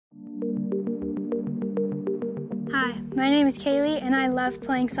Hi, my name is Kaylee and I love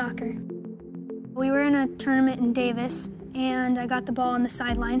playing soccer. We were in a tournament in Davis and I got the ball on the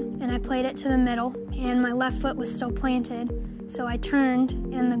sideline and I played it to the middle and my left foot was still planted. So I turned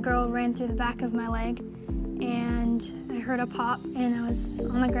and the girl ran through the back of my leg and I heard a pop and I was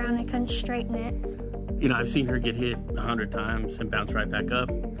on the ground and I couldn't straighten it. You know, I've seen her get hit 100 times and bounce right back up.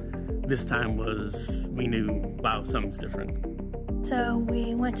 This time we knew, wow, something's different. So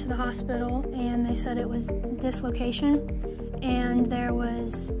we went to the hospital and they said it was dislocation and there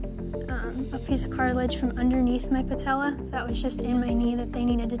was a piece of cartilage from underneath my patella that was just in my knee that they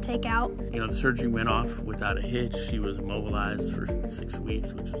needed to take out. You know, the surgery went off without a hitch. She was immobilized for 6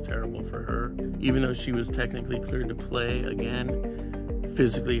 weeks, which was terrible for her. Even though she was technically cleared to play again,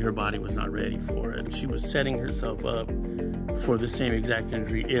 physically her body was not ready for it. She was setting herself up for the same exact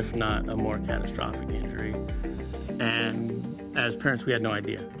injury, if not a more catastrophic injury. And as parents, we had no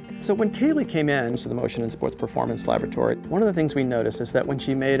idea. So when Kaylee came in to the Motion and Sports Performance Laboratory, one of the things we noticed is that when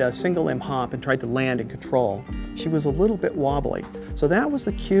she made a single limb hop and tried to land and control, she was a little bit wobbly. So that was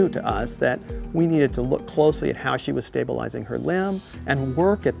the cue to us that we needed to look closely at how she was stabilizing her limb and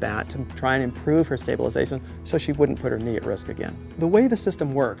work at that to try and improve her stabilization so she wouldn't put her knee at risk again. The way the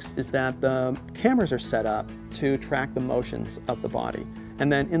system works is that the cameras are set up to track the motions of the body.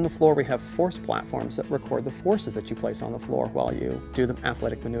 And then in the floor we have force platforms that record the forces that you place on the floor while you do the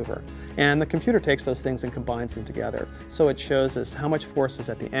athletic maneuver. And the computer takes those things and combines them together. So it shows us how much force is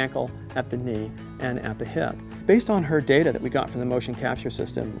at the ankle, at the knee, and at the hip. Based on her data that we got from the motion capture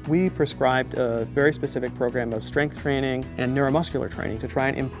system, we prescribed a very specific program of strength training and neuromuscular training to try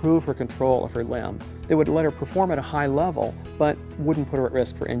and improve her control of her limb. They would let her perform at a high level, but wouldn't put her at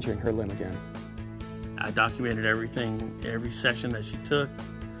risk for injuring her limb again. I documented everything, every session that she took,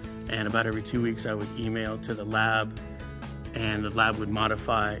 and about every 2 weeks I would email to the lab, and the lab would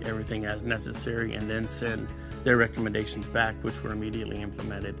modify everything as necessary and then send their recommendations back, which were immediately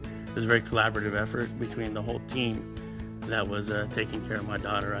implemented. It was a very collaborative effort between the whole team that was taking care of my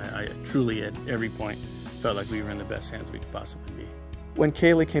daughter. I truly, at every point, felt like we were in the best hands we could possibly be. When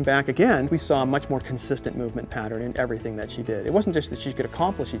Kaylee came back again, we saw a much more consistent movement pattern in everything that she did. It wasn't just that she could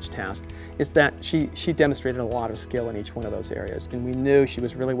accomplish each task, it's that she demonstrated a lot of skill in each one of those areas. And we knew she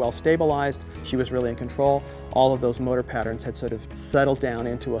was really well stabilized, she was really in control. All of those motor patterns had sort of settled down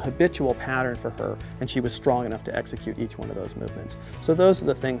into a habitual pattern for her, and she was strong enough to execute each one of those movements. So those are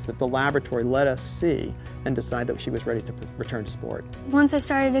the things that the laboratory let us see and decide that she was ready to return to sport. Once I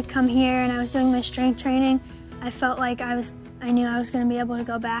started to come here and I was doing my strength training, I felt like I knew I was going to be able to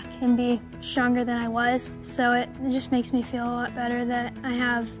go back and be stronger than I was. So it just makes me feel a lot better that I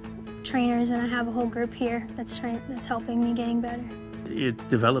have trainers and I have a whole group here that's helping me getting better. It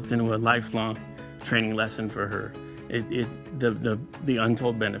developed into a lifelong training lesson for her. The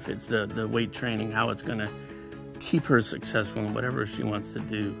untold benefits, the weight training, how it's going to keep her successful in whatever she wants to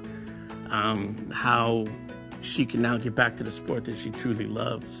do, how she can now get back to the sport that she truly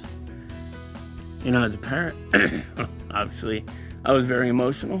loves. You know, as a parent, obviously, I was very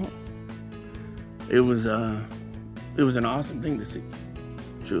emotional. It was an awesome thing to see,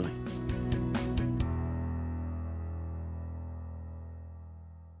 truly.